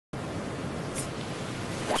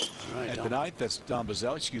at the ninth. That's Don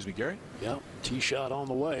Bozelli. Excuse me, Gary. Yeah, tee shot on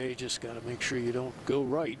the way. Just got to make sure you don't go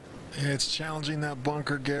right. It's challenging that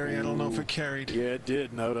bunker, Gary. I don't know if it carried. Yeah, it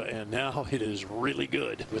did, Noda, and now it is really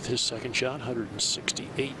good with his second shot,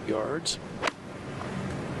 168 yards.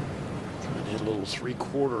 Trying to hit a little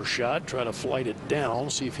three-quarter shot, try to flight it down,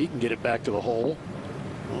 see if he can get it back to the hole.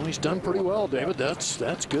 Well, he's done pretty well, David.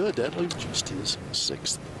 That's good. That leaves just his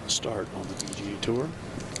sixth start on the PGA Tour.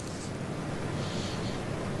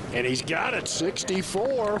 And he's got it,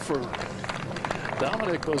 64 for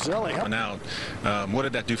Dominic Bozelli. Now, what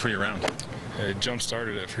did that do for your round? It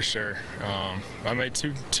jump-started it for sure. I made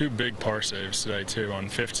two big par saves today, too. On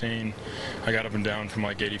 15, I got up and down from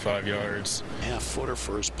like 85 yards. Half-footer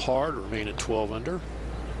for his par to remain at 12 under.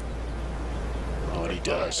 Oh, and he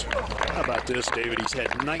does. How about this, David? He's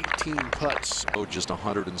had 19 putts. Oh, just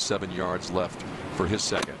 107 yards left for his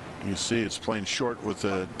second. You see it's playing short with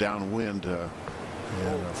the downwind.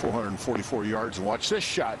 444 yards. And watch this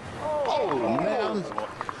shot. Oh, man.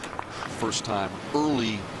 First time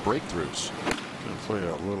early breakthroughs. Gonna play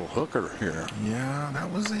a little hooker here. Yeah, that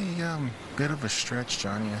was a bit of a stretch,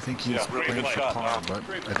 Johnny. I think he's playing for par, but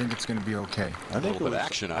I think it's going to be okay. I think it was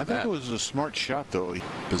action on that. I think it was a smart shot, though.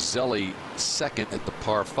 Bozelli second at the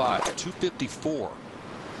par 5, 254.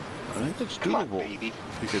 I think it's doable.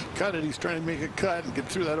 If he could cut it, he's trying to make a cut and get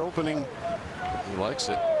through that opening. He likes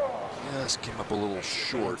it. Yes, came up a little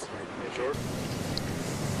short.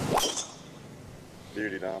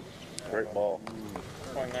 Beauty, Dom. Great ball.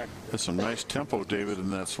 That's some nice tempo, David, in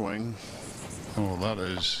that swing. Oh, that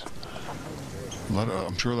is.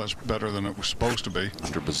 I'm sure that's better than it was supposed to be.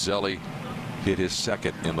 After Bozelli hit his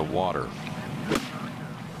second in the water.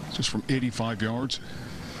 Just from 85 yards.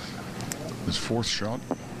 His fourth shot.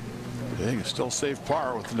 Yeah, he can still save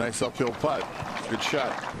par with a nice uphill putt. Good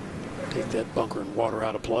shot. Take that bunker and water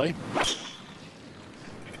out of play.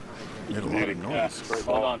 Made a lot of noise.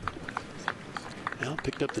 Hold on. Well,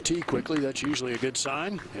 picked up the tee quickly. That's usually a good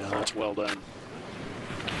sign. Yeah, that's well done.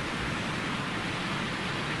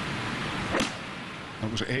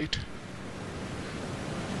 That was 8.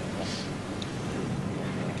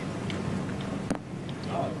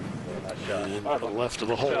 And to the left of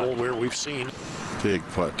the hole where we've seen. Big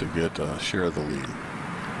putt to get share of the lead.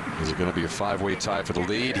 Is it going to be a 5-way tie for the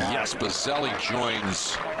lead? Yes, Bozelli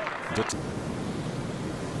joins the...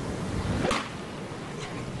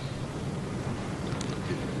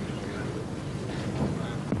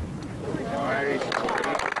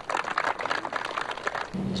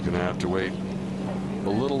 He's going to have to wait a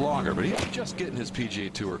little longer, but he's just getting his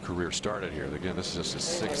PGA Tour career started here. Again, this is just his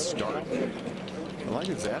 6th start. I like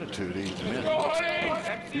his attitude. You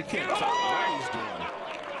can't tell what he's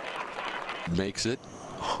doing. Makes it.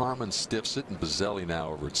 Harmon stiffs it, and Bozelli now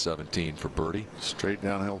over at 17 for birdie. Straight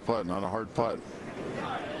downhill putt, not a hard putt.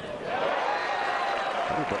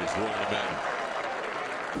 Everybody's rolling him in.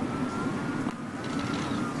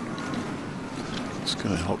 It's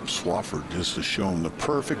going to help Swafford just to show him the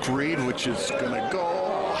perfect read, which is going to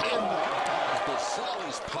go.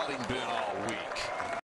 Bozelli's putting been all week.